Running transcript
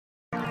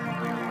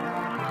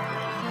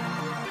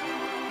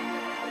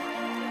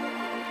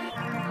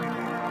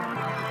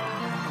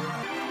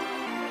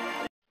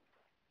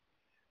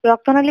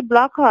রক্তনালী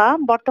ব্লক হওয়া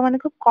বর্তমানে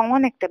খুব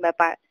কমন একটা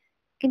ব্যাপার,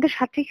 কিন্তু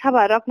সাত্বিক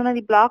খাবার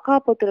রক্তনালী ব্লক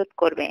হওয়া প্রতিরোধ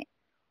করবে।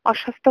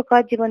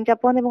 অস্বাস্থ্যকর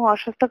জীবনযাপন এবং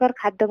অস্বাস্থ্যকর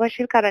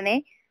খাদ্যাভ্যাসের কারণে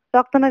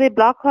রক্তনালী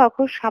ব্লক হওয়া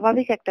খুব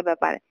স্বাভাবিক একটা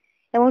ব্যাপার,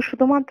 এবং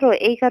শুধুমাত্র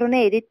এই কারণে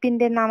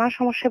হৃৎপিণ্ডের নানা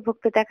সমস্যায়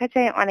ভুগতে দেখা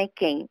যায়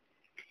অনেককেই।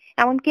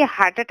 এমনকি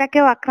হার্ট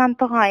অ্যাটাকেও আক্রান্ত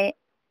হয়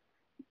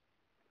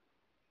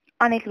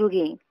অনেক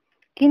রোগী।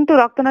 কিন্তু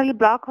রক্তনালী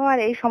ব্লক হওয়ার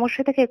এই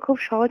সমস্যা থেকে খুব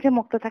সহজে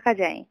মুক্ত থাকা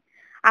যায়।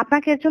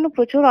 আপনাকে এর জন্য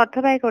প্রচুর অর্থ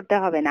ব্যয় করতে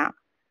হবে না।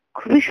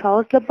 খুবই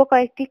সহজলভ্য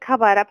কয়েকটি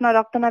খাবার আপনার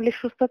রক্তনালীর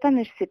সুস্থতা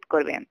নিশ্চিত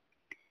করবে।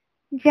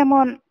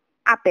 যেমন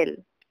আপেল।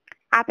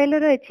 আপেলে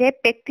রয়েছে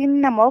পেকটিন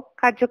নামক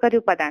কার্যকারী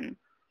উপাদান,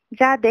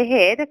 যা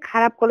দেহের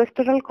খারাপ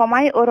কোলেস্টেরল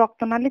কমায় ও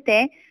রক্তনালীতে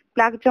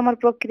প্লাক জমার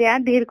প্রক্রিয়া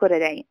ধীর করে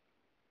দেয়।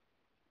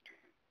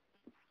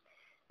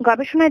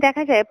 গবেষণায়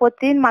দেখা যায়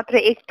প্রতিদিন মাত্র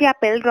একটি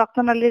আপেল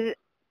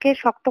রক্তনালীকে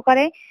শক্ত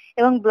করে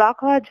এবং ব্লক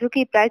হওয়ার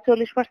ঝুঁকি প্রায়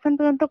 40%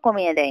 পর্যন্ত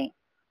কমিয়ে দেয়।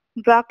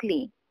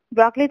 ব্রকলি।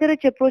 ব্রকলিতে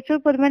রয়েছে প্রচুর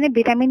পরিমাণে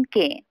ভিটামিন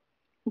কে,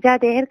 যা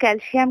দেহের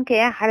ক্যালসিয়ামকে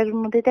হাড়ের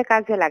উন্নতিতে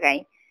কাজে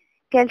লাগায়।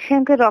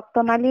 ক্যালসিয়ামকে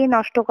রক্তনালী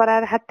নষ্ট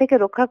করার হাত থেকে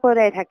রক্ষা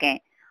করে থাকে।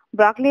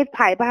 ব্রকলির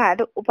ফাইবার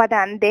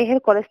উপাদান দেহের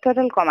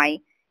কোলেস্টেরল কমায়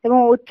এবং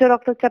উচ্চ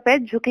রক্তচাপের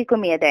ঝুঁকি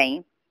কমিয়ে দেয়।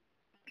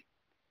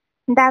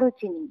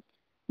 দারুচিনি।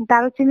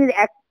 দারুচিনির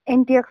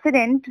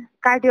অ্যান্টিঅক্সিডেন্ট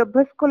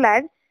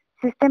কার্ডিওভাস্কুলার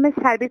সিস্টেমের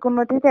সার্বিক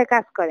উন্নতিতে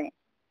কাজ করে।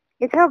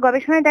 এছাড়াও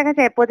গবেষণায় দেখা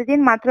যায় প্রতিদিন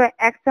মাত্র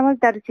 1 চামচ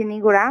দারুচিনি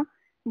গুঁড়া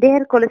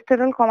দেহের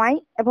কোলেস্টেরল কমায়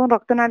এবং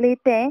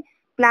রক্তনালীতে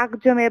প্লাক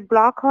জমে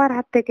ব্লক হওয়ার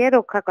হাত থেকে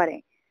রক্ষা করে।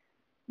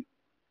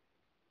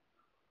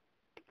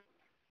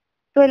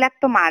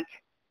 তৈলাক্ত মাছ।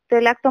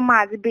 তৈলাক্ত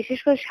মাছ, বিশেষ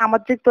করে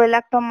সামুদ্রিক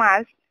তৈলাক্ত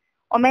মাছ,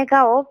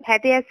 ওমেগা ও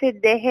ফ্যাটি অ্যাসিড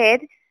দেহের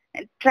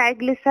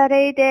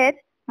ট্রাইগ্লিসারাইডের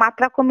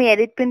মাত্রা কমিয়ে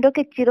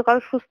হৃৎপিণ্ডকে চিরকাল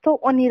সুস্থ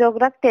ও নীরোগ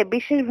রাখতে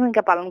বিশেষ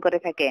ভূমিকা পালন করে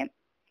থাকে।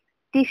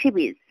 তিসি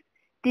বীজ।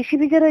 তিসি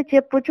বীজে রয়েছে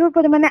প্রচুর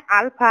পরিমাণে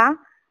আলফা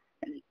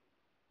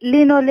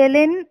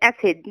লিনোলেনিক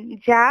অ্যাসিড,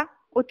 যা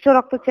উচ্চ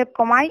রক্তচাপ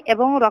কমায়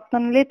এবং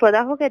রক্তনালীর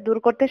প্রদাহকে দূর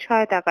করতে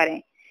সহায়তা করে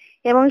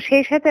এবং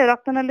সেই সাথে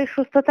রক্তনালীর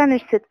সুস্থতা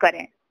নিশ্চিত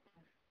করে।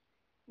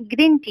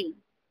 Green tea.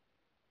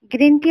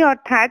 গ্রিন টি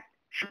অর্থাৎ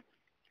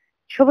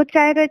সবুজ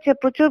চায়ে রয়েছে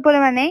প্রচুর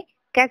পরিমাণে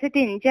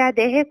ক্যাসেটিন, যা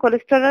দেহে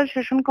কোলেস্টেরল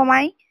শোষণ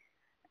কমায়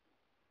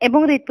এবং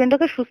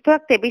হৃৎপিণ্ডকে সুস্থ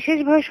রাখতে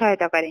বিশেষভাবে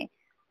সহায়তা করে।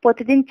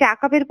 প্রতিদিন চা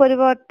কাপের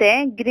পরিবর্তে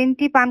গ্রিন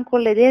টি পান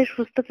করলে দেহের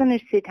সুস্থতা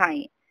নিশ্চিত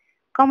হয়।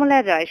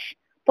 কমলার রস।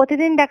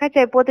 প্রতিদিন দেখা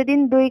যায় প্রতিদিন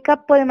 2 কাপ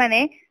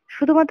পরিমাণে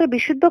শুধুমাত্র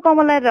বিশুদ্ধ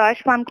কমলার রস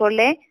পান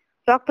করলে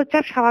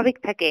রক্তচাপ স্বাভাবিক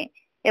থাকে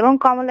এবং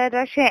কমলার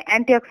রসে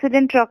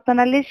অ্যান্টিঅক্সিডেন্ট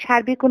রক্তনালীর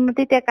সার্বিক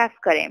উন্নতিতে কাজ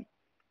করে,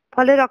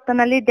 ফলে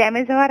রক্তনালী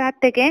ড্যামেজ হওয়ার হাত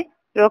থেকে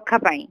রক্ষা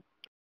পায়।